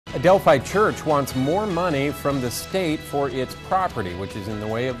A Delphi church wants more money from the state for its property, which is in the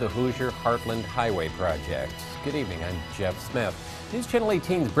way of the Hoosier Heartland Highway project. Good evening, I'm Jeff Smith. News Channel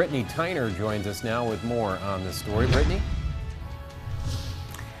 18's Brittany Tyner joins us now with more on the story. Brittany?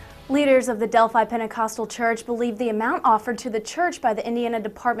 Leaders of the Delphi Pentecostal Church believe the amount offered to the church by the Indiana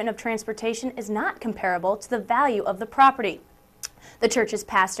Department of Transportation is not comparable to the value of the property. The church's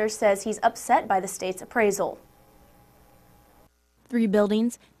pastor says he's upset by the state's appraisal. 3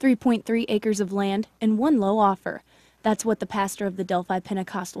 buildings, 3.3 acres of land, and 1 low offer. That's what the pastor of the Delphi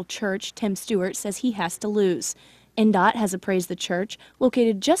Pentecostal Church, Tim Stewart, says he has to lose. NDOT has appraised the church,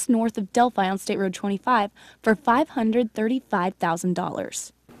 located just north of Delphi on State Road 25, for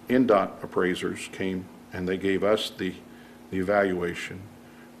 $535,000. NDOT appraisers came and they gave us the evaluation,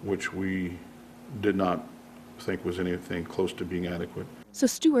 which we did not think was anything close to being adequate. So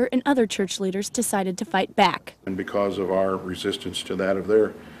Stewart and other church leaders decided to fight back. And because of our resistance to that, of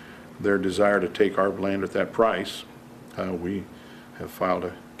their desire to take our land at that price, we have filed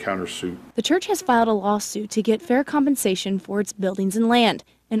a countersuit. The church has filed a lawsuit to get fair compensation for its buildings and land.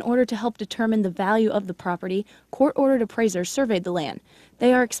 In order to help determine the value of the property, court-ordered appraisers surveyed the land.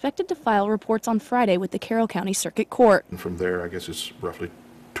 They are expected to file reports on Friday with the Carroll County Circuit Court. And from there, I guess it's roughly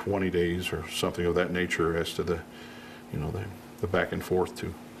 20 days or something of that nature as to the back and forth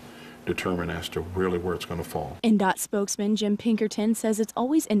to determine as to really where it's going to fall. NDOT spokesman Jim Pinkerton says it's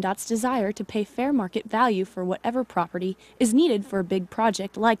always NDOT's desire to pay fair market value for whatever property is needed for a big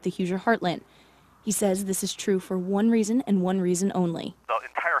project like the Hoosier Heartland. He says this is true for one reason and one reason only. The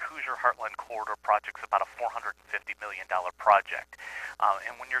entire Hoosier Heartland corridor project is about a $450 million project.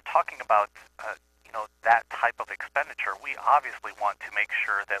 And when you're talking about that type of expenditure, we obviously want to make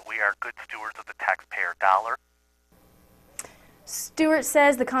sure that we are good stewards of the taxpayer dollar. Stewart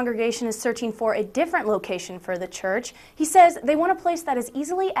says the congregation is searching for a different location for the church. He says they want a place that is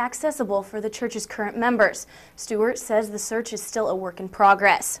easily accessible for the church's current members. Stewart says the search is still a work in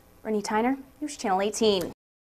progress. Brittany Tyner, News Channel 18.